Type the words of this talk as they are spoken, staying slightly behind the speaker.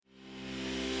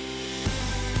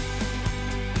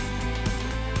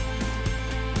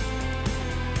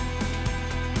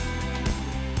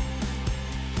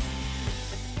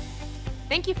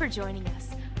Thank you for joining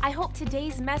us. I hope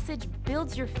today's message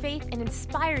builds your faith and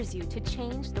inspires you to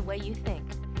change the way you think.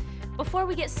 Before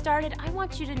we get started, I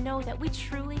want you to know that we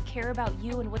truly care about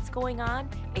you and what's going on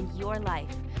in your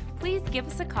life. Please give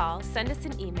us a call, send us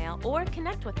an email, or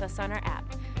connect with us on our app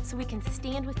so we can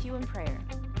stand with you in prayer.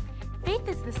 Faith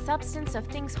is the substance of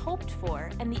things hoped for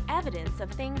and the evidence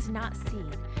of things not seen.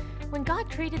 When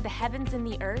God created the heavens and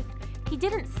the earth, He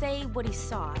didn't say what He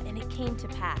saw and it came to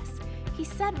pass. He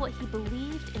said what He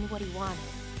believed and what He wanted.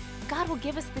 God will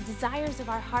give us the desires of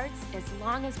our hearts as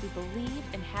long as we believe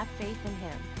and have faith in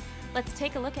Him. Let's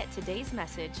take a look at today's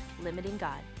message, Limiting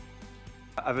God.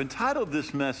 I've entitled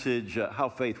this message, How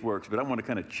Faith Works, but I want to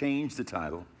kind of change the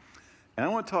title. And I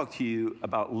want to talk to you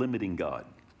about limiting God.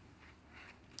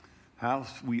 How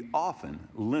we often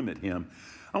limit Him.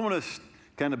 I want to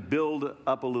kind of build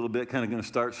up a little bit, kind of going to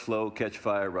start slow, catch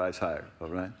fire, rise higher, all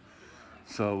right?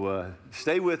 So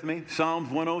stay with me. Psalms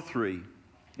 103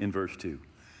 in verse 2.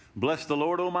 Bless the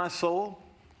Lord, O my soul,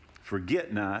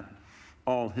 forget not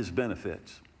all His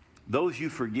benefits. Those you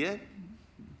forget,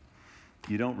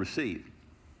 you don't receive.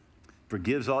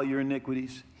 Forgives all your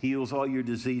iniquities, heals all your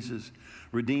diseases,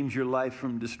 redeems your life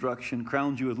from destruction,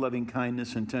 crowns you with loving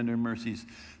kindness and tender mercies,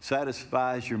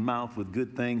 satisfies your mouth with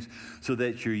good things so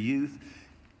that your youth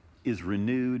is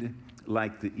renewed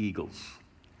like the eagles.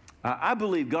 I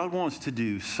believe God wants to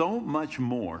do so much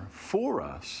more for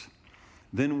us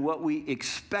than what we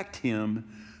expect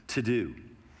Him to do.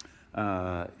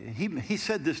 He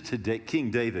said this to King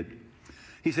David.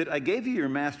 He said, I gave you your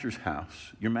master's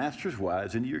house, your master's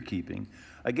wives into your keeping.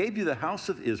 I gave you the house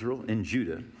of Israel and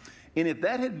Judah. And if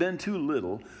that had been too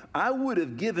little, I would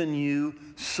have given you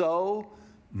so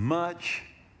much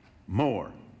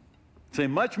more. Say,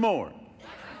 much more.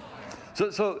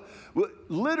 So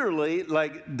literally,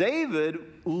 like David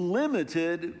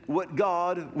limited what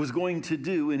God was going to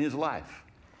do in his life.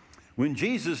 When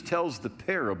Jesus tells the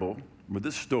parable, or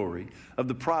the story of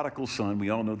the prodigal son, we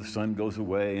all know the son goes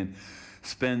away and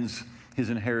spends his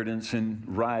inheritance in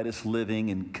riotous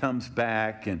living and comes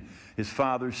back, and his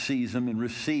father sees him and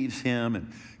receives him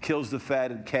and kills the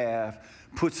fatted calf,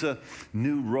 puts a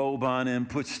new robe on him,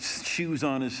 puts shoes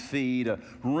on his feet, a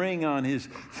ring on his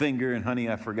finger, and honey,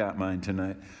 I forgot mine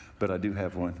tonight, but I do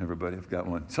have one, everybody, I've got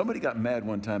one. Somebody got mad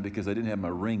one time because I didn't have my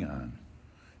ring on,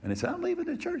 and they said, I'm leaving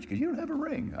the church because you don't have a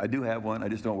ring. I do have one, I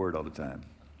just don't wear it all the time.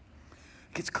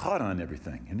 It gets caught on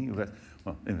everything, and he goes,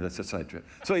 well, anyway, that's a side trip.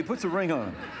 So he puts a ring on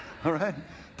him, all right?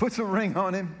 Puts a ring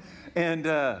on him, and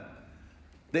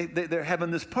they're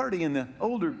having this party, and the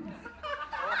older...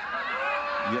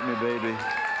 Get me, baby.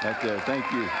 Right there. Thank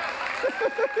you.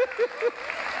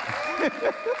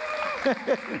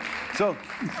 So,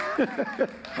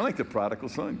 I like the prodigal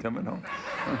son coming home.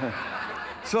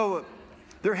 So,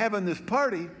 they're having this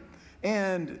party,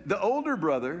 and the older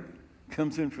brother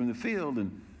comes in from the field,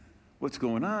 and what's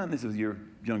going on? This is your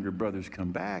younger brother's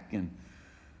come back, and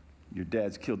your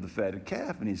dad's killed the fatted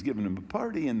calf, and he's giving him a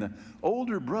party, and the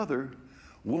older brother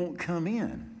won't come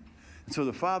in. So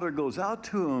the father goes out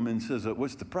to him and says,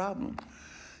 what's the problem?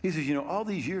 He says, all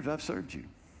these years I've served you,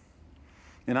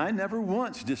 and I never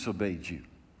once disobeyed you.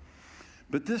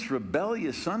 But this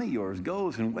rebellious son of yours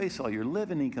goes and wastes all your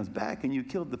living, and he comes back, and you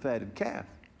killed the fatted calf.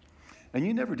 And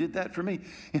you never did that for me.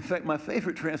 In fact, my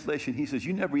favorite translation, he says,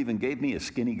 you never even gave me a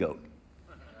skinny goat.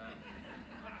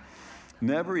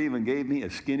 Never even gave me a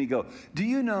skinny goat. Do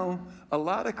you know a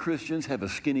lot of Christians have a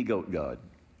skinny goat God?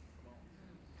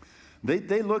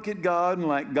 They look at God and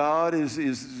like God is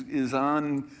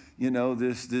on,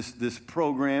 this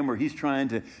program where He's trying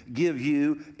to give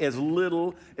you as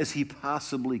little as He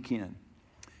possibly can.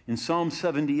 In Psalm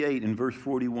 78 in verse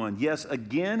 41, yes,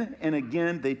 again and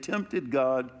again they tempted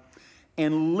God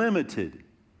and limited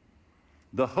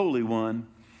the Holy One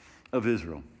of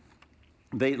Israel.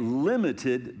 They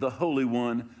limited the Holy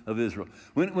One of Israel.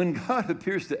 When God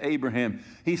appears to Abraham,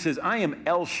 He says, I am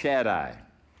El Shaddai.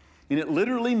 And it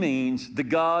literally means the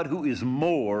God who is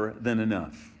more than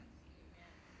enough.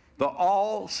 The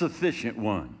all-sufficient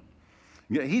one.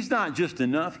 He's not just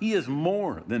enough, He is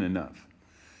more than enough.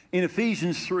 In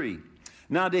Ephesians 3,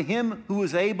 now to Him who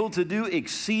is able to do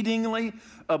exceedingly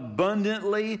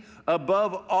abundantly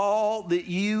above all that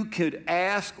you could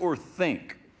ask or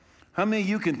think. How many of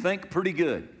you can think pretty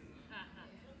good?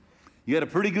 You got a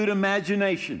pretty good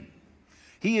imagination.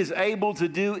 He is able to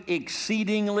do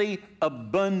exceedingly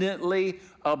abundantly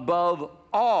above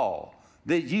all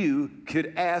that you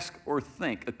could ask or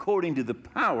think, according to the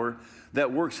power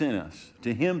that works in us.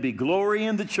 To Him be glory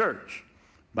in the church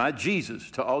by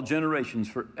Jesus to all generations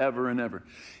forever and ever.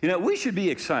 We should be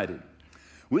excited.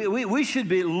 We should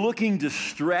be looking to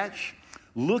stretch,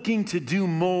 looking to do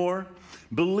more,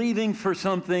 believing for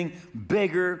something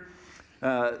bigger,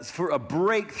 for a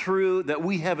breakthrough that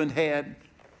we haven't had.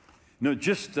 No,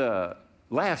 just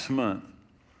last month,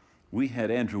 we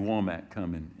had Andrew Womack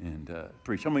come and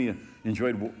preach. How many of you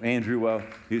enjoyed Andrew while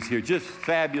he was here? Just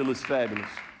fabulous, fabulous.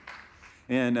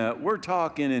 And we're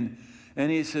talking,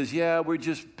 and he says, yeah, we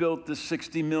just built this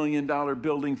 $60 million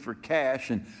building for cash,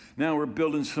 and now we're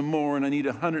building some more, and I need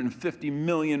 $150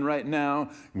 million right now.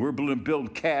 We're going to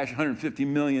build cash, $150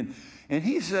 million. And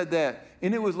he said that,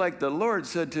 and it was like the Lord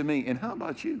said to me, and how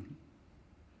about you?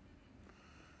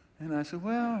 And I said,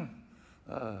 well,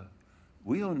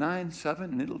 we owe 9-7,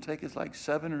 and it'll take us like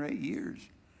 7 or 8 years.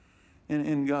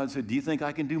 And God said, do you think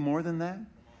I can do more than that?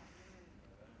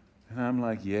 And I'm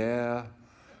like, yeah.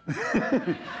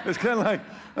 It's kind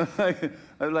of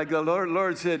like the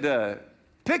Lord said,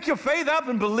 pick your faith up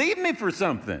and believe me for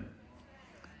something.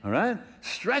 All right?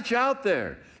 Stretch out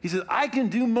there. He says, I can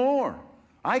do more.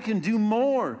 I can do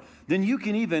more than you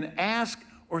can even ask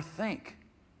or think.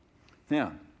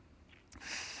 Now,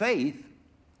 faith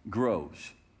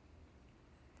grows.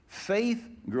 Faith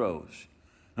grows.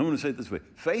 I'm going to say it this way.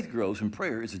 Faith grows and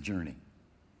prayer is a journey.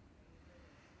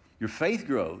 Your faith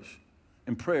grows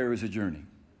and prayer is a journey.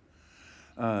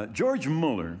 George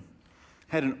Muller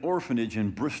had an orphanage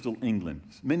in Bristol, England.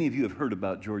 Many of you have heard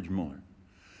about George Muller.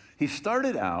 He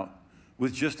started out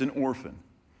with just an orphan.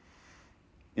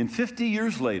 And 50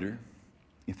 years later,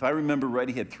 if I remember right,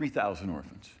 he had 3,000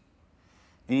 orphans.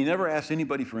 And he never asked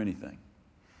anybody for anything.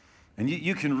 And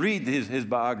you can read his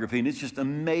biography, and it's just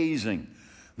amazing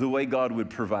the way God would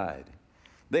provide.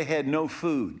 They had no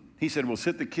food. He said, well,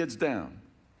 sit the kids down.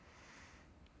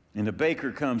 And the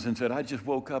baker comes and said, I just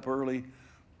woke up early.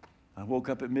 I woke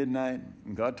up at midnight,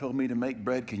 and God told me to make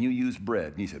bread. Can you use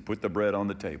bread? And he said, put the bread on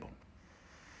the table.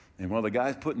 And while the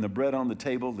guy's putting the bread on the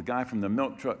table, the guy from the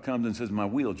milk truck comes and says, my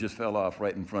wheel just fell off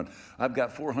right in front. I've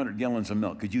got 400 gallons of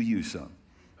milk. Could you use some?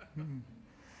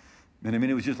 And I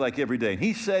mean, it was just like every day. And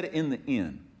he said in the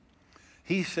end,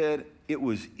 he said, it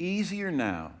was easier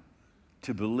now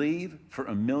to believe for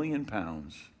 £1 million,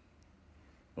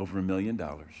 over $1 million,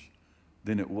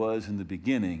 than it was in the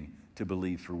beginning to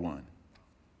believe for one.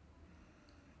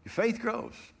 Your faith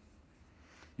grows.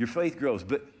 Your faith grows.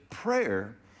 But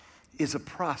prayer is a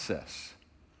process,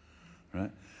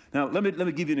 right? Now, let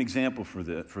me give you an example for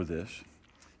this.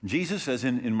 Jesus says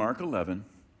in Mark 11,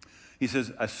 he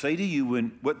says, I say to you,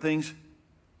 what things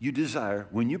you desire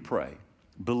when you pray,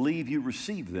 believe you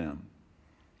receive them,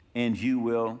 and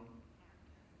you'll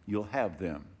have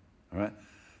them, all right?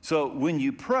 So when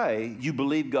you pray, you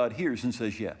believe God hears and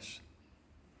says yes,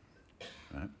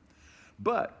 right?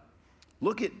 But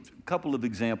look at a couple of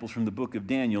examples from the book of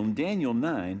Daniel. In Daniel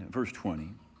 9, verse 20,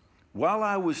 while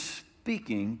I was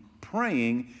speaking,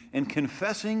 praying, and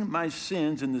confessing my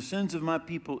sins and the sins of my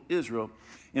people Israel,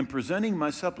 and presenting my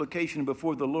supplication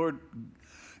before the Lord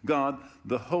God,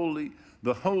 the holy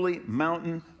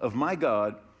mountain of my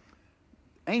God,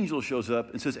 angel shows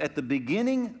up and says, at the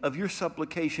beginning of your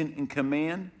supplication and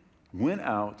command went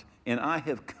out, and I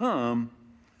have come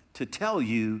to tell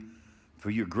you, for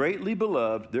you're greatly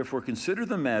beloved, therefore consider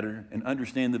the matter and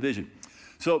understand the vision.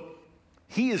 So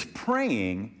he is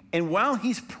praying, and while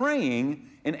he's praying,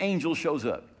 an angel shows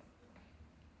up.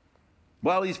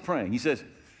 While he's praying, he says,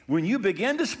 when you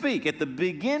begin to speak at the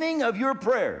beginning of your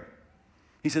prayer,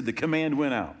 he said the command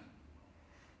went out.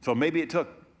 So maybe it took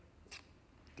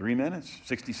 3 minutes,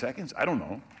 60 seconds, I don't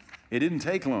know. It didn't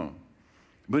take long.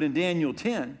 But in Daniel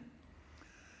 10,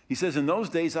 he says, in those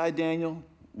days I, Daniel,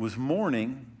 was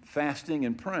mourning, fasting,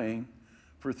 and praying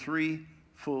for 3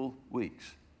 full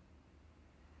weeks.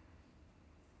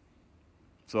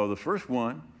 So the first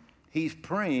one, he's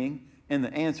praying, and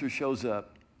the answer shows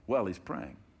up while he's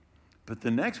praying. But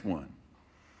the next one,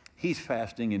 he's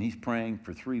fasting and he's praying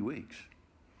for 3 weeks.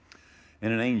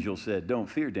 And an angel said, don't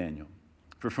fear, Daniel,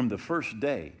 for from the first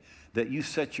day that you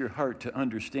set your heart to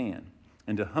understand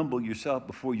and to humble yourself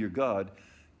before your God,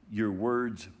 your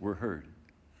words were heard.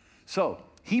 So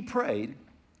he prayed,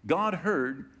 God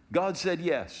heard, God said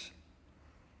yes.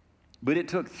 But it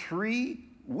took 3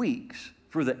 weeks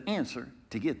for the answer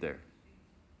to get there.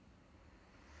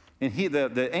 And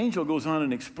the angel goes on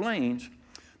and explains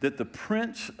that the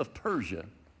prince of Persia,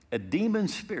 a demon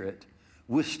spirit,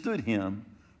 withstood him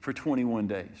for 21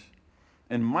 days.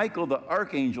 And Michael the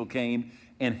archangel came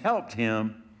and helped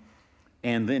him,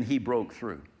 and then he broke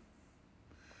through.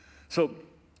 So,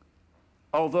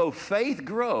 although faith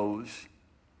grows,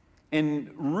 and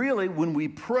really when we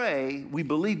pray, we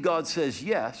believe God says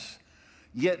yes,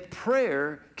 yet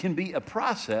prayer can be a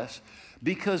process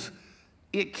because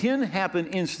it can happen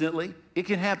instantly, it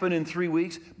can happen in 3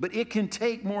 weeks, but it can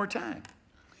take more time.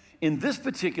 in this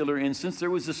particular instance,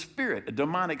 there was a spirit, a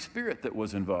demonic spirit that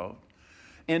was involved.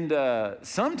 And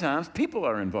sometimes people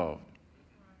are involved.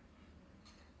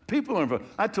 People are involved.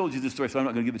 I told you this story, so I'm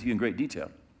not going to give it to you in great detail.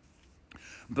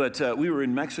 But we were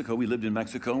in Mexico. We lived in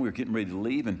Mexico, and we were getting ready to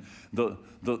leave. And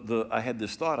I had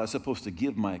this thought. I was supposed to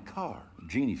give my car,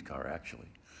 Jeannie's car, actually.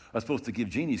 I was supposed to give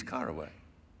Jeannie's car away,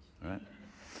 right?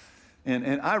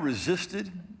 And I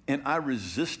resisted, and I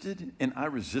resisted, and I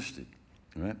resisted,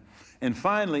 right? And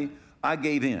finally, I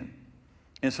gave in.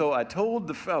 And so I told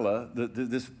the fella,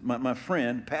 my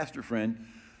friend, pastor friend,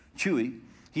 Chewy,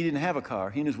 he didn't have a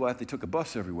car. He and his wife, they took a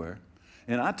bus everywhere.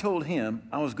 And I told him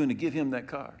I was going to give him that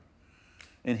car.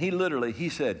 And he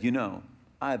said, you know,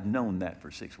 I've known that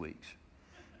for 6 weeks.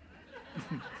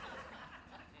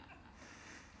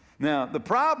 Now, the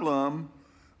problem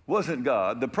wasn't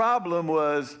God. The problem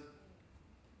was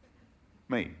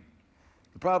me.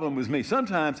 The problem was me.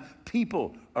 Sometimes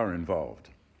people are involved,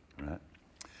 right?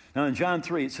 Now, in John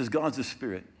 3, it says, God's a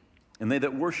spirit, and they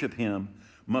that worship him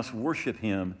must worship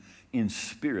him in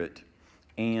spirit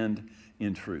and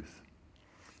in truth.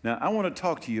 Now, I want to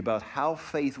talk to you about how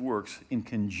faith works in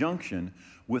conjunction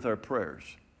with our prayers,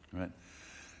 right?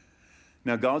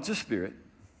 Now, God's a spirit.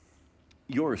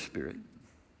 You're a spirit.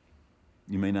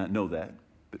 You may not know that,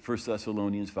 but 1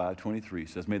 Thessalonians 5:23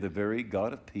 says, may the very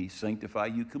God of peace sanctify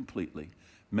you completely.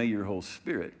 May your whole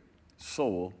spirit,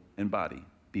 soul, and body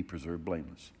be preserved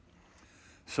blameless.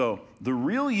 So, the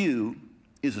real you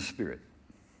is a spirit.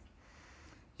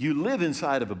 You live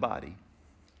inside of a body,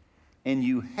 and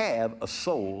you have a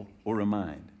soul or a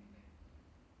mind,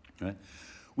 right?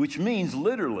 Which means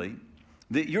literally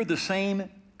that you're the same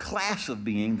class of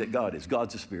being that God is.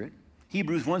 God's a spirit.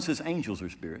 Hebrews 1 says angels are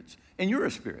spirits, and you're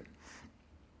a spirit.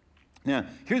 Now,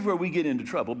 here's where we get into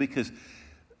trouble because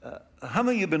how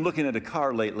many of you have been looking at a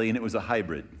car lately and it was a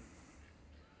hybrid?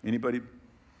 Anybody?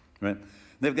 Right?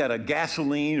 They've got a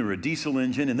gasoline or a diesel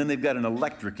engine, and then they've got an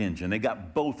electric engine. They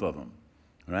got both of them,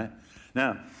 right?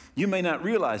 Now, you may not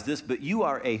realize this, but you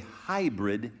are a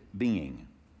hybrid being,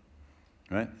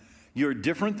 right? You're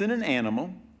different than an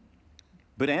animal,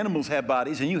 but animals have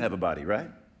bodies and you have a body, right?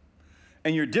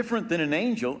 And you're different than an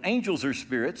angel. Angels are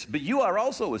spirits, but you are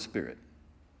also a spirit,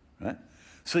 right?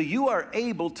 So you are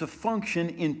able to function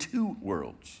in two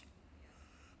worlds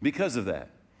because of that,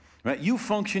 right? You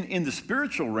function in the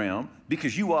spiritual realm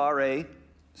because you are a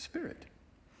spirit.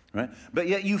 Right? But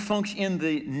yet you function in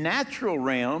the natural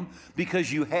realm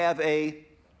because you have a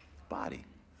body.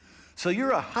 So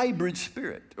you're a hybrid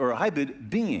spirit or a hybrid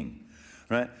being,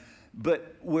 right?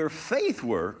 But where faith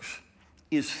works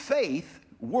is faith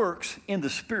works in the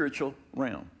spiritual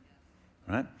realm,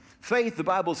 right? Faith, the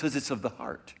Bible says it's of the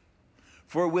heart.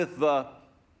 For with the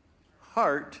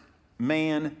heart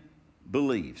man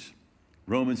believes.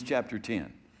 Romans chapter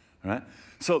 10, right?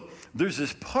 So there's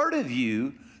this part of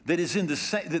you that is in the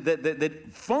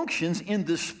that functions in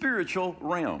the spiritual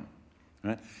realm,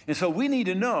 right? And so we need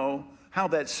to know how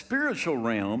that spiritual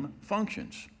realm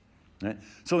functions, right?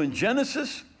 So in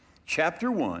Genesis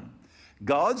chapter 1,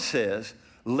 God says,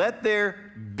 "Let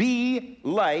there be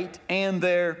light," and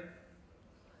there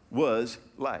was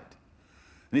light.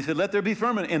 And He said, "Let there be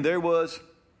firmament," and there was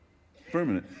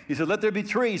firmament. He said, "Let there be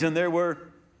trees," and there were.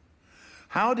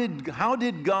 How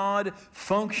did God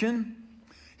function?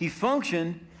 He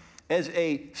functioned as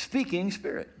a speaking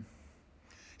spirit.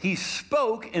 He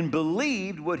spoke and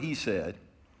believed what he said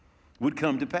would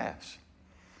come to pass.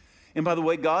 And by the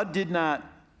way, God did not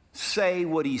say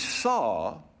what he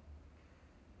saw.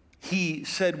 He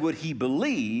said what he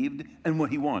believed and what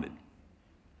he wanted.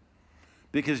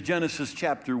 Because Genesis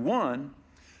chapter 1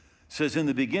 says, in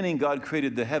the beginning, God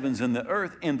created the heavens and the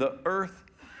earth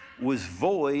was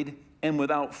void and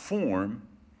without form.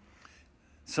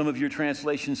 Some of your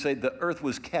translations say the earth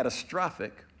was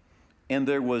catastrophic and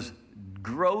there was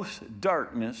gross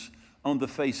darkness on the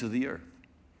face of the earth.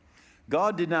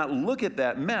 God did not look at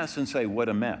that mess and say, what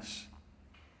a mess.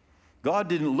 God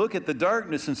didn't look at the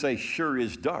darkness and say, sure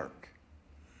is dark.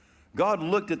 God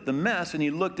looked at the mess and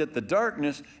he looked at the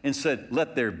darkness and said,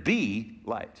 let there be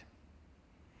light.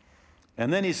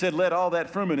 And then he said, let all that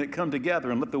firmament come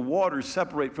together and let the waters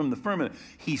separate from the firmament.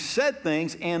 He said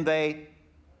things and they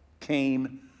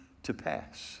came to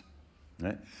pass.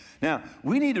 Right? Now,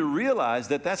 we need to realize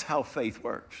that that's how faith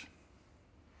works.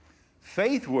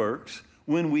 Faith works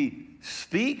when we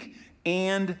speak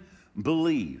and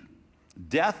believe.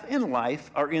 Death and life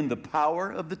are in the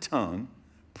power of the tongue,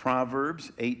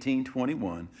 Proverbs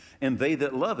 18:21, and they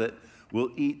that love it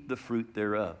will eat the fruit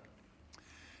thereof.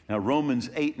 Now, Romans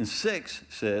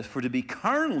 8:6 says, for to be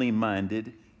carnally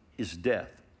minded is death,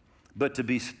 but to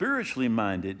be spiritually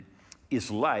minded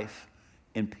is life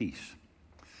and peace.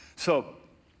 So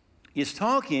it's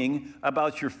talking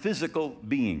about your physical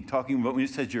being, talking about when it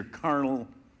says you're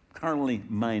carnally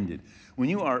minded, when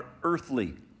you are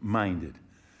earthly minded,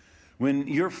 when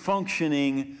you're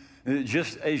functioning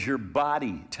just as your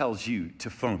body tells you to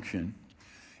function,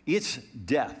 it's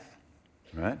death,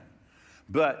 right?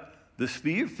 But the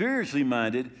spiritually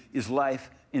minded is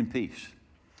life and peace.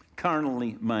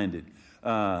 Carnally minded.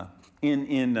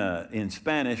 In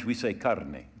Spanish, we say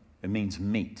carne. It means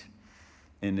meat.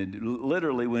 And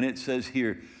literally, when it says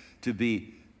here to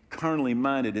be carnally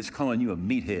minded, it's calling you a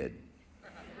meathead.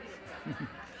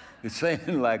 It's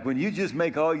saying like when you just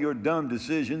make all your dumb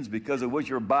decisions because of what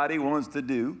your body wants to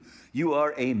do, you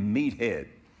are a meathead.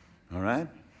 All right?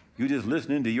 You're just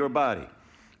listening to your body.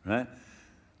 Right?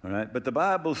 All right? But the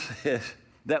Bible says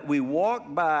that we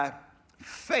walk by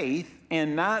faith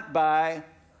and not by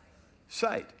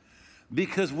sight.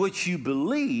 Because what you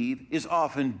believe is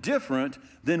often different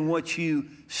than what you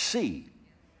see.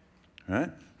 Right?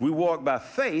 We walk by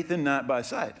faith and not by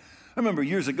sight. I remember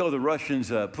years ago the Russians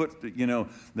put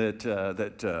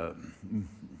that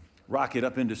rocket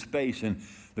up into space, and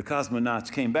the cosmonauts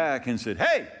came back and said,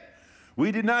 "Hey,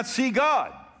 we did not see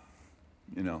God."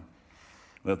 You know,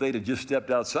 well, if they'd have just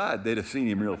stepped outside, they'd have seen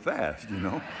him real fast. You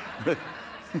know.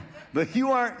 But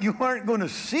you aren't going to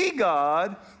see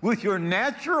God with your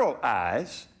natural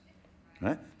eyes,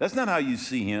 right? That's not how you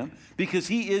see him, because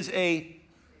he is a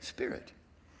spirit.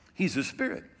 He's a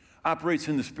spirit, operates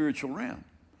in the spiritual realm.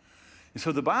 And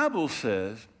so the Bible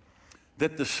says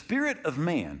that the spirit of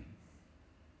man,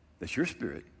 that's your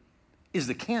spirit, is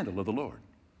the candle of the Lord.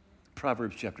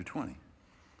 Proverbs chapter 20.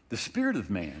 The spirit of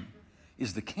man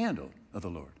is the candle of the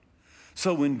Lord.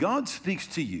 So when God speaks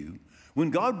to you, when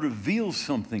God reveals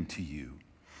something to you,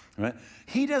 right,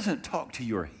 he doesn't talk to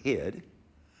your head.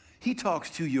 He talks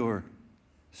to your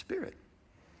spirit.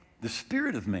 The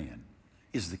spirit of man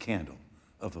is the candle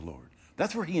of the Lord.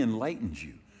 That's where he enlightens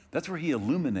you. That's where he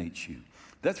illuminates you.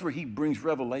 That's where he brings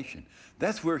revelation.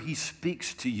 That's where he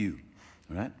speaks to you,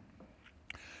 right?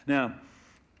 Now,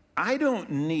 I don't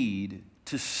need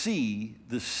to see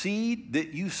the seed that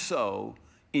you sow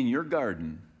in your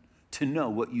garden to know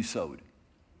what you sowed.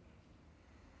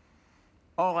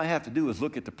 All I have to do is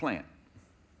look at the plant.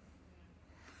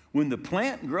 When the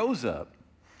plant grows up,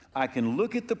 I can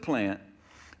look at the plant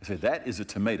and say, that is a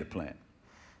tomato plant.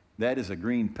 That is a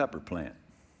green pepper plant.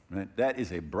 Right? That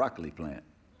is a broccoli plant.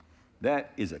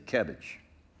 That is a cabbage.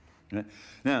 Right?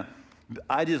 Now,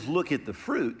 I just look at the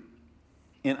fruit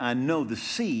and I know the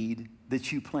seed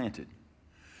that you planted.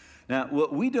 Now,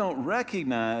 what we don't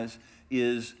recognize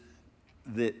is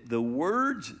that the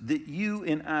words that you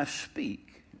and I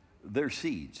speak, they're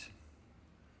seeds.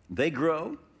 They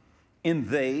grow and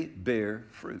they bear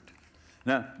fruit.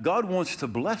 Now, God wants to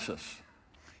bless us.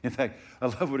 In fact, I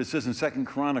love what it says in 2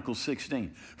 Chronicles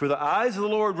 16. For the eyes of the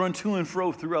Lord run to and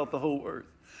fro throughout the whole earth,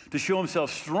 to show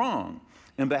himself strong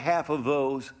in behalf of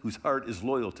those whose heart is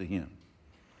loyal to him.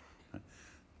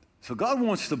 So God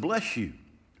wants to bless you.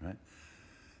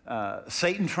 Right?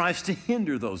 Satan tries to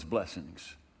hinder those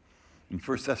blessings. In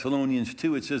 1 Thessalonians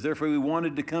 2, it says, therefore we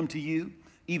wanted to come to you,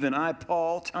 even I,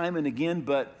 Paul, time and again,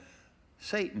 but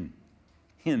Satan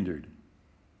hindered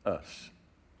us.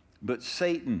 But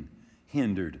Satan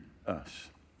hindered us,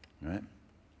 right?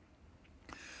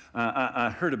 I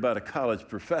heard about a college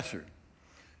professor,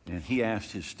 and he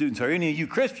asked his students, are any of you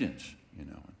Christians? You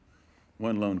know,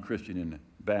 one lone Christian in the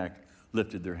back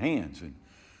lifted their hands, and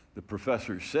the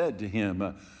professor said to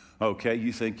him, okay,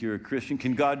 you think you're a Christian?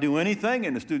 Can God do anything?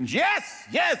 And the students, yes,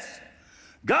 yes.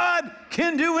 God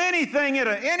can do anything,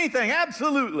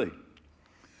 absolutely.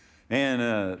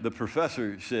 And the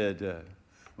professor said,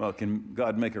 well, can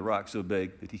God make a rock so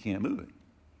big that he can't move it?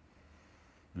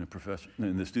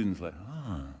 And the student's like,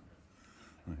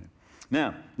 Okay.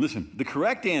 Now, listen, the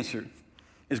correct answer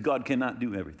is God cannot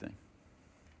do everything.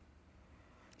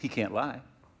 He can't lie.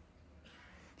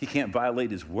 He can't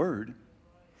violate his word,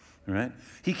 right?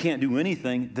 He can't do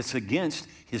anything that's against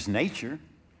his nature.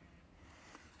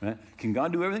 Right? Can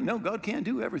God do everything? No, God can't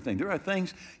do everything. There are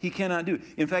things he cannot do.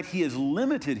 In fact, he has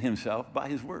limited himself by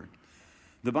his word.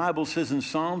 The Bible says in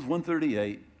Psalms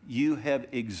 138, you have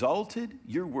exalted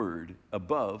your word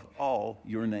above all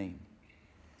your name.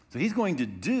 So he's going to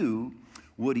do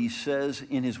what he says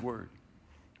in his word.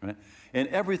 Right? And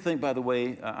everything, by the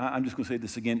way, I'm just going to say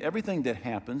this again, everything that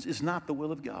happens is not the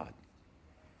will of God.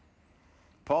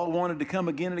 Paul wanted to come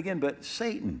again and again, but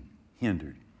Satan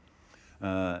hindered.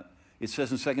 It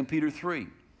says in 2 Peter 3,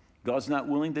 God's not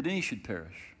willing that any should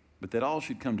perish, but that all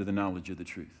should come to the knowledge of the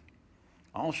truth.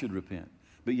 All should repent.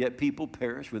 But yet people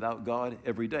perish without God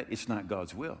every day. It's not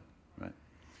God's will, right?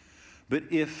 But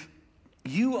if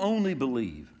you only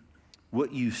believe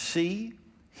what you see,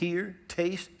 hear,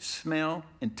 taste, smell,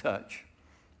 and touch,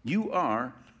 you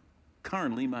are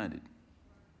carnally minded.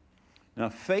 Now,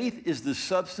 faith is the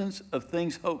substance of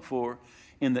things hoped for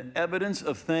and the evidence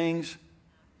of things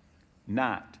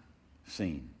not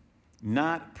seen,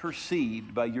 not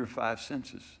perceived by your five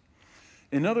senses.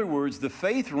 In other words, the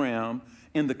faith realm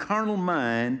and the carnal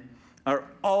mind are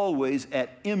always at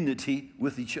enmity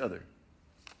with each other.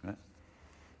 Right?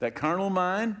 That carnal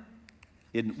mind,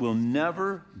 it will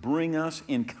never bring us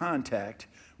in contact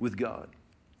with God.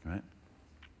 Right?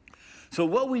 So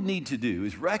what we need to do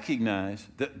is recognize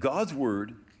that God's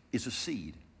word is a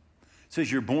seed. It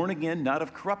says you're born again, not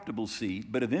of corruptible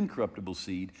seed, but of incorruptible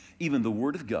seed, even the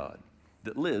word of God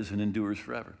that lives and endures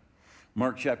forever.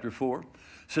 Mark chapter 4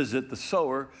 says that the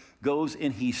sower goes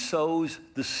and he sows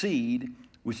the seed,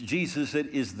 which Jesus said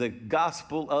is the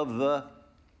gospel of the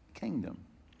kingdom.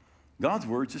 God's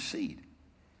word's a seed,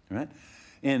 right?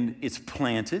 And it's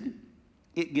planted,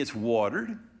 it gets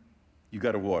watered, you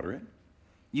got to water it,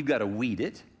 you got to weed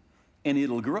it, and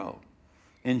it'll grow.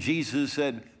 And Jesus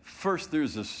said, first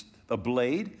there's a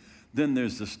blade, then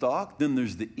there's the stalk, then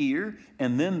there's the ear,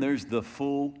 and then there's the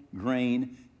full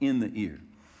grain in the ear.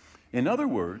 In other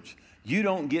words, you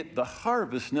don't get the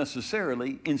harvest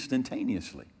necessarily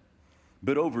instantaneously.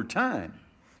 But over time,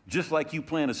 just like you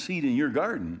plant a seed in your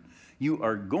garden, you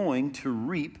are going to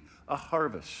reap a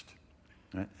harvest.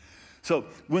 Right? So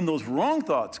when those wrong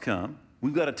thoughts come,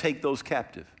 we've got to take those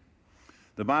captive.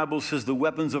 The Bible says the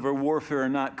weapons of our warfare are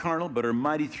not carnal, but are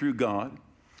mighty through God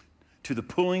to the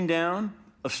pulling down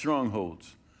of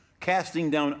strongholds,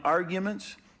 casting down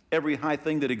arguments, every high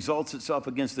thing that exalts itself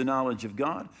against the knowledge of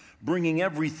God, bringing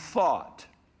every thought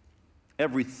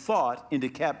into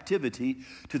captivity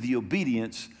to the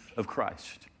obedience of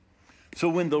Christ. So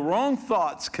when the wrong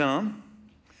thoughts come,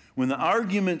 when the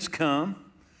arguments come,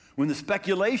 when the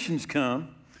speculations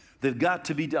come, they've got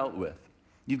to be dealt with.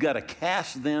 You've got to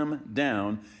cast them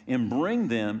down and bring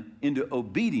them into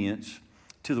obedience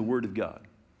to the Word of God.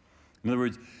 In other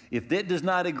words, if that does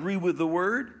not agree with the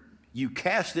Word, you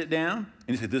cast it down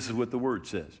and you say, this is what the Word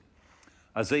says.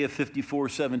 Isaiah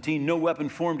 54:17, no weapon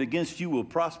formed against you will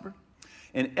prosper,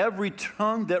 and every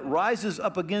tongue that rises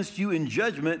up against you in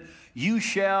judgment, you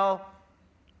shall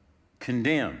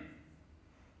condemn.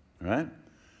 All right?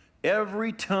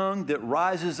 Every tongue that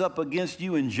rises up against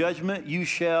you in judgment, you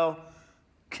shall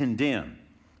condemn.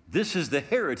 This is the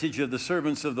heritage of the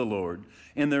servants of the Lord,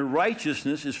 and their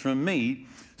righteousness is from me,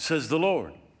 says the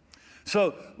Lord.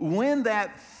 So when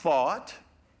that thought,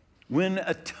 when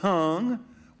a tongue,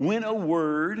 when a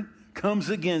word comes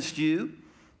against you,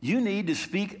 you need to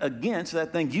speak against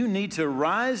that thing. You need to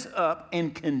rise up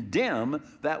and condemn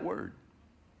that word.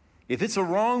 If it's a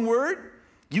wrong word,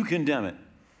 you condemn it.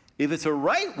 If it's a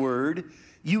right word,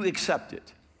 you accept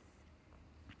it.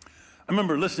 I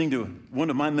remember listening to one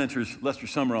of my mentors, Lester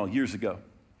Summerall, years ago.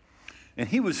 And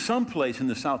he was someplace in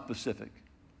the South Pacific.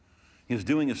 He was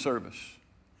doing a service.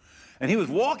 And he was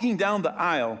walking down the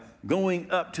aisle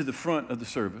going up to the front of the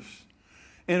service.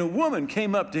 And a woman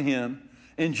came up to him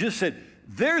and just said,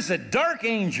 there's a dark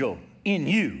angel in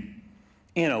you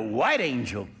and a white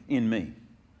angel in me.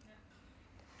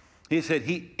 He said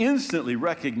he instantly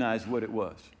recognized what it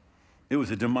was. It was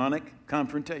a demonic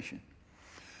confrontation.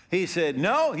 He said,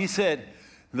 no, he said,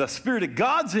 the Spirit of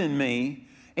God's in me,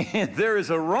 and there is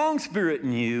a wrong spirit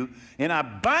in you, and I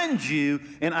bind you,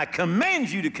 and I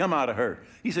command you to come out of her.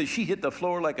 He said, she hit the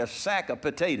floor like a sack of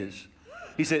potatoes.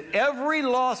 He said, every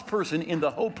lost person in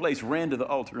the whole place ran to the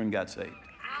altar and got saved.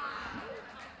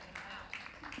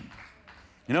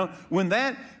 You know, when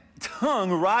that tongue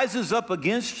rises up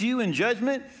against you in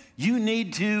judgment, you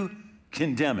need to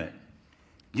condemn it.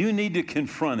 You need to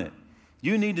confront it.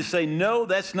 You need to say, no,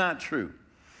 that's not true.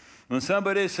 When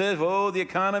somebody says, oh, the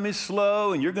economy's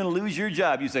slow and you're going to lose your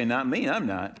job, you say, not me, I'm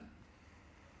not.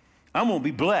 I'm going to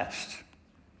be blessed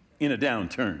in a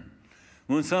downturn.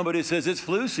 When somebody says it's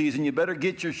flu season, you better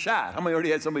get your shot. How many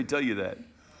already had somebody tell you that?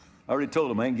 I already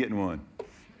told them I ain't getting one.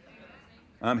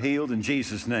 I'm healed in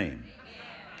Jesus' name.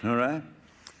 All right?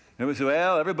 And we say,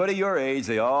 well, everybody your age,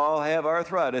 they all have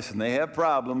arthritis and they have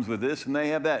problems with this and they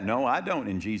have that. No, I don't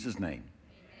in Jesus' name.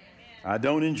 I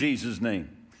don't in Jesus' name.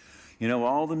 You know,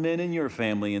 all the men in your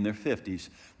family in their 50s,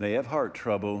 they have heart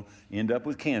trouble, end up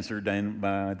with cancer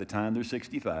by the time they're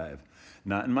 65.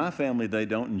 Not in my family, they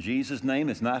don't. In Jesus' name,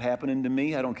 it's not happening to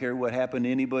me. I don't care what happened to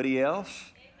anybody else.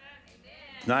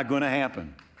 It's not going to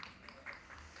happen.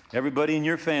 Everybody in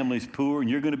your family's poor, and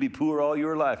you're going to be poor all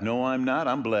your life. No, I'm not.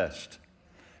 I'm blessed.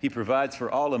 He provides for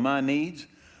all of my needs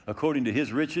according to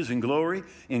his riches and glory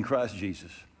in Christ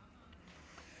Jesus.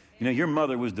 You know, your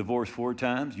mother was divorced 4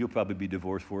 times. You'll probably be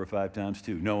divorced 4 or 5 times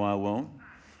too. No, I won't.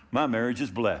 My marriage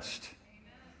is blessed.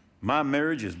 My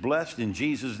marriage is blessed in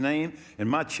Jesus' name, and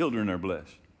my children are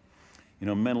blessed. You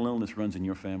know, mental illness runs in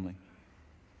your family.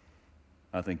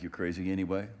 I think you're crazy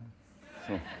anyway.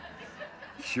 So,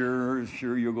 sure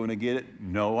you're going to get it.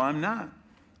 No, I'm not.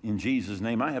 In Jesus'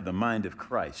 name, I have the mind of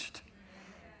Christ.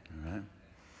 All right?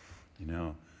 You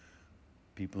know,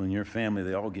 people in your family,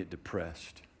 they all get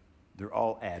depressed. They're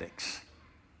all addicts.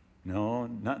 No,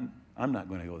 I'm not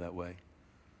going to go that way.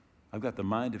 I've got the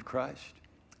mind of Christ.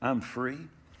 I'm free.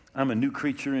 I'm a new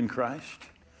creature in Christ.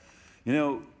 You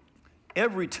know,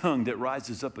 every tongue that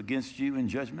rises up against you in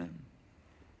judgment,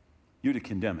 you're to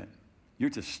condemn it.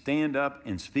 You're to stand up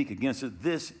and speak against it.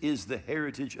 This is the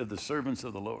heritage of the servants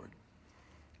of the Lord.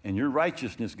 And your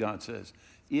righteousness, God says,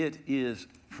 it is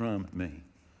from me.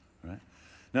 Right?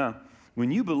 Now, when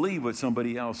you believe what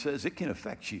somebody else says, it can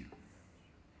affect you.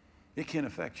 It can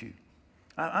affect you.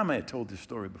 I may have told this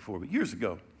story before, but years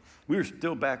ago, we were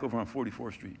still back over on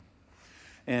 44th Street.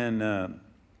 And I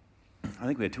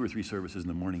think we had 2 or 3 services in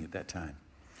the morning at that time.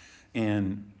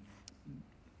 And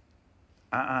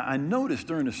I noticed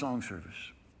during the song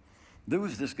service, there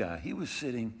was this guy. He was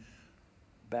sitting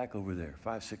back over there,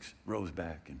 5, 6 rows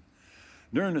back. And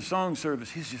during the song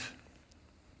service, he's just,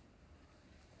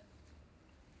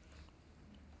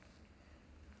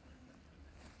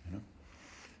 you know,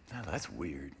 now that's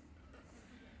weird.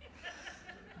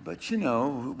 But, you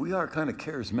know, we are kind of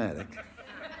charismatic.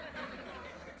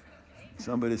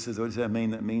 Somebody says, what does that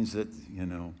mean? That means that, you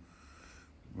know,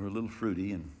 we're a little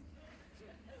fruity, and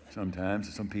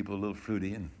sometimes some people are a little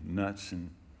fruity and nuts. And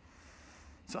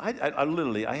so I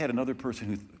literally had another person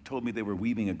who told me they were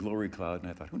weaving a glory cloud, and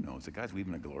I thought, who knows? The guy's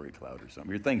weaving a glory cloud or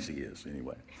something. He thinks he is,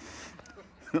 anyway.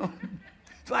 So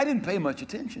I didn't pay much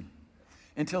attention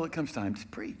until it comes time to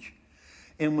preach.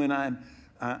 And when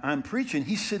I'm preaching,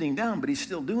 he's sitting down, but he's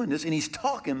still doing this, and he's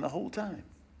talking the whole time.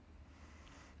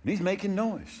 And he's making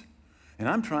noise. And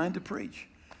I'm trying to preach.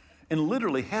 And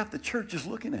literally half the church is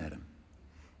looking at him,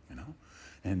 you know.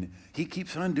 And he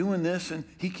keeps on doing this, and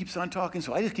he keeps on talking,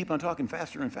 so I just keep on talking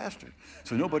faster and faster,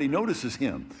 so nobody notices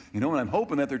him, you know. And I'm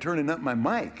hoping that they're turning up my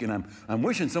mic, and I'm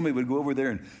wishing somebody would go over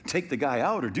there and take the guy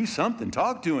out or do something,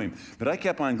 talk to him. But I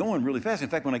kept on going really fast. In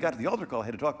fact, when I got to the altar call, I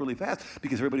had to talk really fast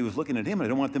because everybody was looking at him, and I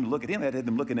don't want them to look at him. I had to have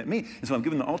them looking at me, and so I'm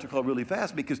giving the altar call really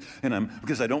fast because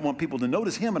I don't want people to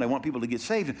notice him, and I want people to get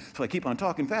saved. So I keep on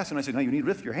talking fast, and I said, now you need to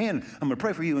lift your hand. I'm going to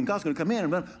pray for you, and God's going to come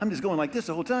in. And I'm just going like this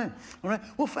the whole time. All right.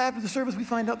 Well, after the service, we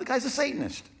find out the guy's a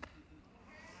Satanist.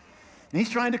 And he's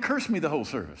trying to curse me the whole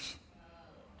service.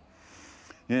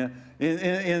 Yeah.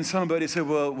 And somebody said,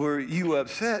 well, were you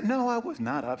upset? No, I was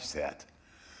not upset.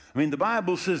 I mean, the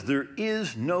Bible says there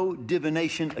is no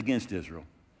divination against Israel.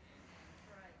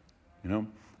 You know,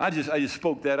 I just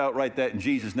spoke that out right that in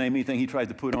Jesus' name. Anything he tries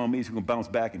to put on me, he's going to bounce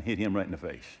back and hit him right in the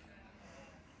face.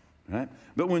 Right?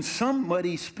 But when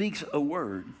somebody speaks a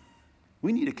word,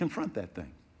 we need to confront that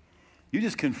thing. You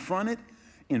just confront it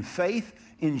in faith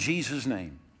in Jesus'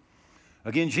 name.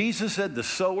 Again, Jesus said the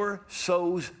sower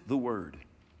sows the word.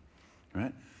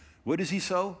 Right? What does he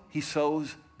sow? He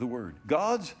sows the word.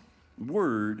 God's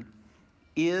word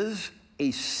is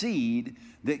a seed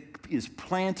that is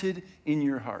planted in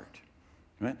your heart.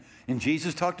 Right? And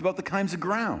Jesus talked about the kinds of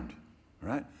ground.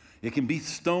 Right? It can be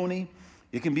stony.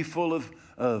 It can be full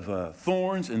of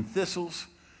thorns and thistles.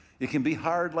 It can be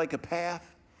hard like a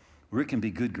path, or it can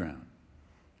be good ground.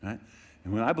 Right?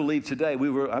 And when I believe today,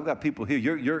 I've got people here,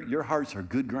 your hearts are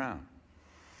good ground.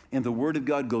 And the word of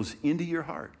God goes into your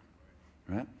heart,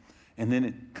 right? And then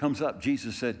it comes up.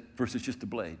 Jesus said, first it's just a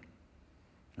blade,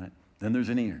 right? Then there's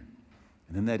an ear.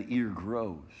 And then that ear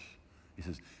grows. He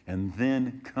says, and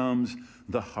then comes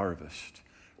the harvest.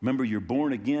 Remember, you're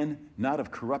born again, not of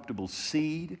corruptible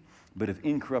seed, but of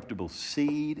incorruptible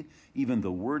seed, even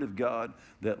the word of God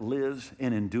that lives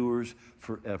and endures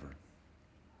forever.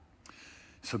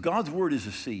 So God's word is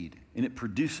a seed, and it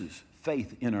produces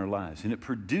faith in our lives, and it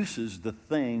produces the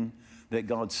thing that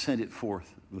God sent it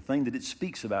forth, the thing that it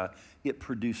speaks about, it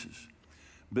produces.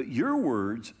 But your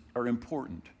words are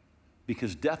important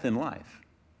because death and life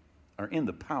are in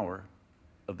the power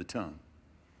of the tongue.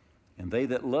 And they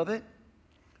that love it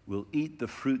will eat the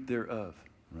fruit thereof,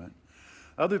 right?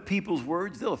 Other people's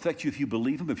words, they'll affect you if you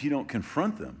believe them, if you don't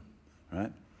confront them,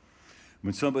 right?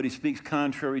 When somebody speaks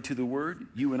contrary to the word,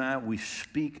 you and I, we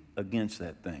speak against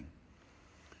that thing.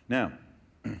 Now,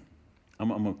 I'm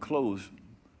going to close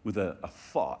with a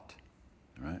thought,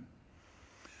 right?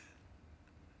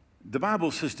 The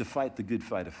Bible says to fight the good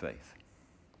fight of faith.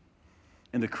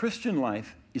 And the Christian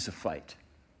life is a fight.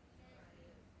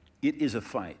 It is a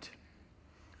fight.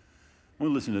 Well,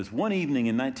 listen to this. One evening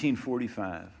in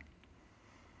 1945,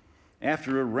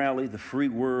 after a rally, the free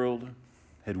world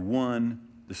had won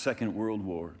the Second World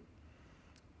War.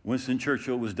 Winston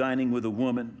Churchill was dining with a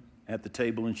woman at the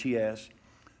table, and she asked,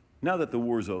 now that the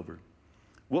war's over,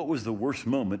 what was the worst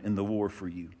moment in the war for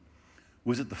you?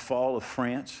 Was it the fall of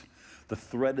France, the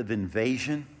threat of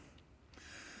invasion?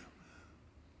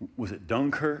 Was it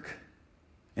Dunkirk?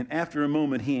 And after a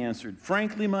moment, he answered,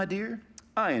 frankly, my dear,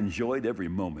 I enjoyed every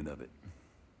moment of it.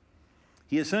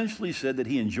 He essentially said that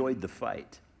he enjoyed the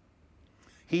fight.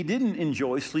 He didn't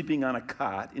enjoy sleeping on a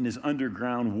cot in his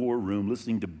underground war room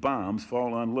listening to bombs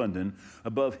fall on London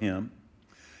above him.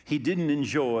 He didn't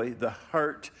enjoy the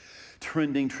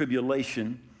heart-trending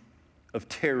tribulation of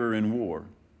terror and war.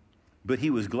 But he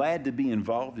was glad to be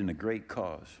involved in a great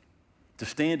cause, to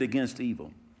stand against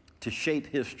evil, to shape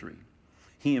history.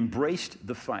 He embraced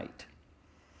the fight,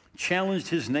 challenged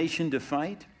his nation to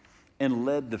fight, and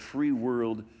led the free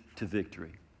world to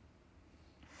victory.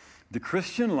 The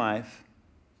Christian life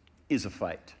is a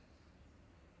fight,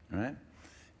 right?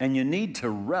 And you need to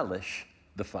relish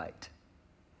the fight.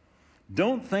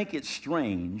 Don't think it's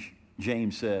strange,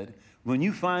 James said, when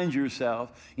you find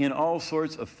yourself in all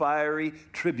sorts of fiery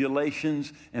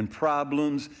tribulations and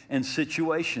problems and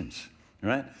situations,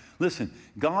 right? Listen,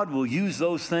 God will use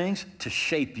those things to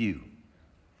shape you,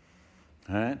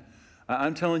 all right?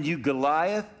 I'm telling you,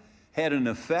 Goliath had an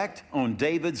effect on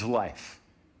David's life,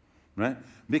 right?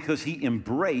 Because he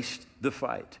embraced the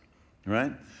fight,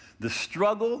 right? The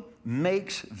struggle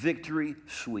makes victory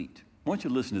sweet. I want you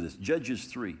to listen to this, Judges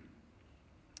 3.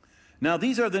 Now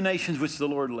these are the nations which the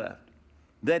Lord left,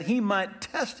 that he might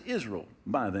test Israel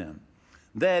by them.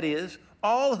 That is,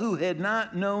 all who had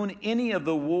not known any of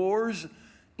the wars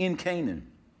in Canaan.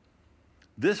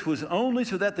 This was only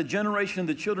so that the generation of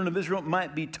the children of Israel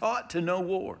might be taught to know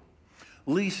war,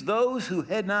 lest those who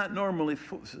had not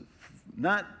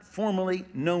formally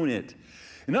known it.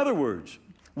 In other words,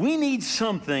 we need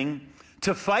something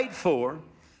to fight for,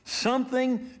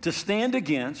 something to stand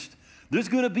against. There's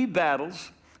going to be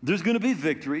battles. There's going to be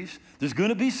victories. There's going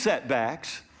to be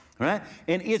setbacks, right?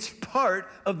 And it's part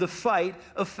of the fight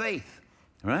of faith,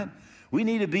 right? We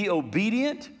need to be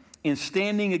obedient in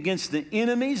standing against the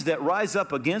enemies that rise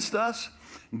up against us.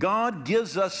 God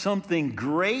gives us something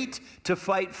great to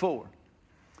fight for.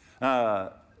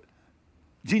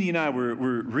 Jeannie and I were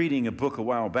reading a book a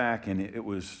while back, and it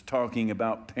was talking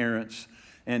about parents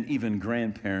and even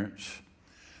grandparents.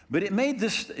 But it made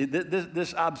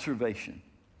this observation,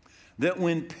 that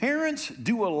when parents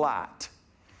do a lot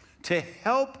to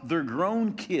help their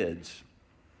grown kids,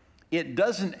 it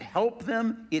doesn't help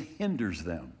them, it hinders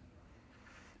them.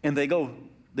 And they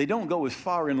don't go as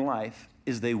far in life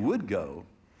as they would go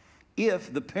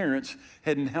if the parents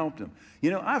hadn't helped them.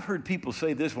 You know, I've heard people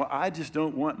say this, well, I just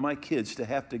don't want my kids to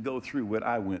have to go through what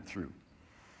I went through.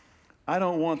 I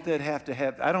don't want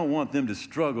I don't want them to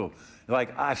struggle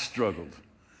like I struggled.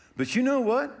 But you know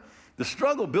what? The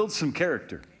struggle builds some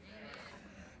character.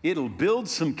 It'll build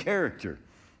some character,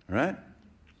 right?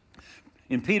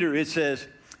 In Peter, it says,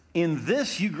 in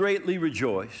this you greatly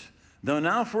rejoice, though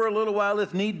now for a little while,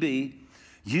 if need be,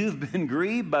 you've been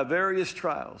grieved by various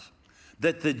trials,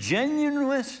 that the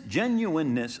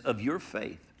genuineness of your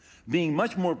faith, being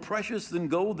much more precious than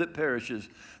gold that perishes,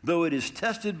 though it is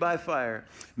tested by fire,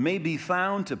 may be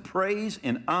found to praise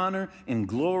and honor and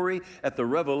glory at the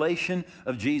revelation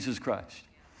of Jesus Christ.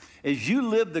 As you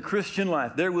live the Christian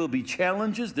life, there will be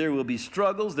challenges, there will be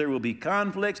struggles, there will be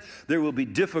conflicts, there will be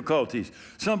difficulties.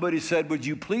 Somebody said, would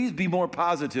you please be more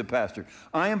positive, Pastor?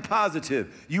 I am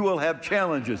positive. You will have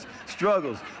challenges,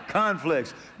 struggles,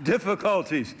 conflicts,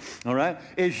 difficulties, all right?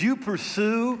 As you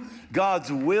pursue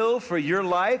God's will for your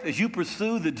life, as you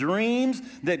pursue the dreams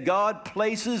that God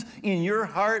places in your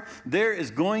heart, there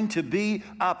is going to be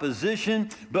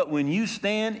opposition. But when you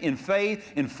stand in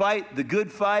faith and fight the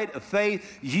good fight of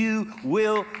faith, you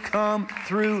will come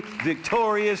through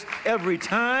victorious every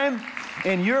time.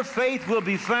 And your faith will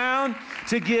be found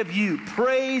to give you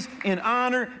praise and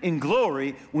honor and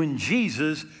glory when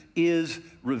Jesus is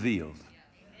revealed.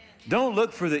 Don't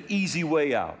look for the easy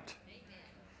way out.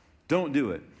 Don't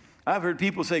do it. I've heard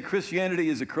people say Christianity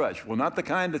is a crutch. Well, not the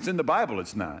kind that's in the Bible,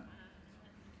 it's not.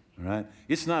 All right?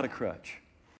 It's not a crutch.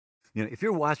 You know, if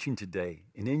you're watching today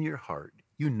and in your heart,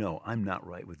 you know I'm not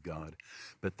right with God,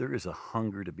 but there is a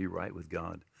hunger to be right with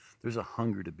God. There's a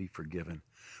hunger to be forgiven.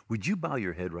 Would you bow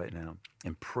your head right now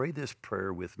and pray this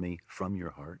prayer with me from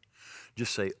your heart?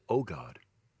 Just say, oh God,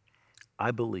 I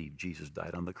believe Jesus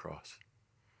died on the cross.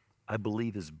 I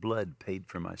believe his blood paid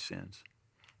for my sins.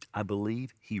 I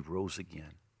believe he rose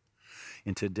again.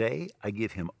 And today I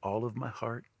give him all of my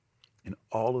heart in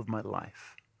all of my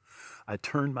life. I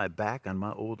turned my back on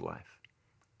my old life.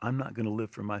 I'm not going to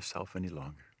live for myself any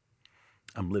longer.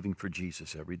 I'm living for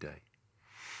Jesus every day.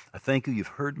 I thank you, you've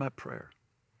heard my prayer,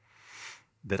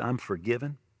 that I'm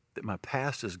forgiven, that my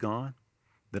past is gone,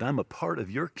 that I'm a part of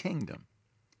your kingdom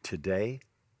today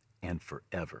and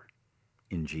forever.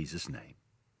 In Jesus' name,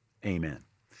 amen.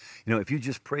 You know, if you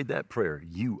just prayed that prayer,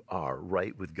 you are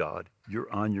right with God.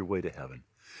 You're on your way to heaven.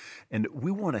 And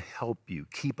we want to help you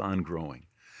keep on growing.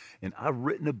 And I've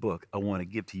written a book I want to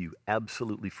give to you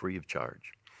absolutely free of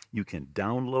charge. You can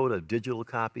download a digital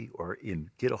copy or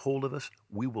get a hold of us.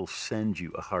 We will send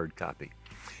you a hard copy.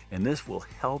 And this will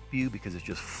help you because it's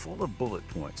just full of bullet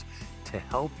points to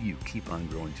help you keep on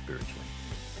growing spiritually.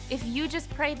 If you just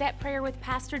prayed that prayer with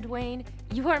Pastor Dwayne,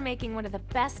 you are making one of the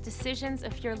best decisions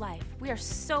of your life. We are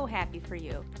so happy for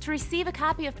you. To receive a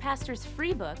copy of Pastor's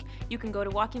free book, you can go to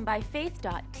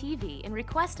walkingbyfaith.tv and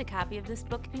request a copy of this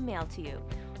book to be mailed to you.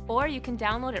 Or you can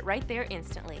download it right there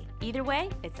instantly. Either way,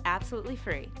 it's absolutely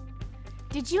free.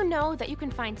 Did you know that you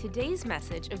can find today's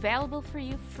message available for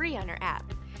you free on our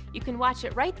app? You can watch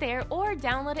it right there or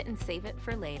download it and save it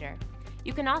for later.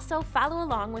 You can also follow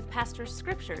along with Pastor's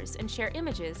scriptures and share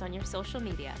images on your social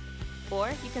media. Or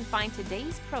you can find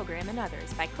today's program and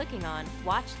others by clicking on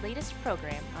Watch Latest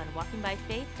Program on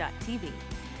walkingbyfaith.tv.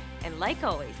 And like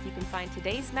always, you can find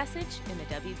today's message in the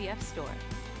WBF store.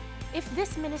 If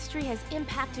this ministry has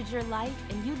impacted your life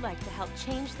and you'd like to help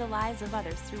change the lives of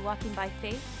others through Walking by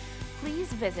Faith,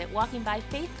 please visit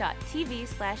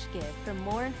walkingbyfaith.tv/give for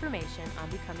more information on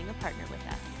becoming a partner with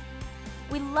us.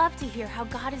 We love to hear how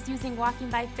God is using Walking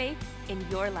by Faith in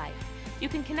your life. You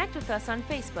can connect with us on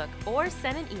Facebook or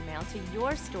send an email to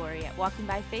your story at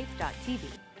walkingbyfaith.tv.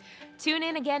 Tune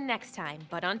in again next time,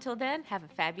 but until then, have a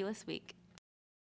fabulous week.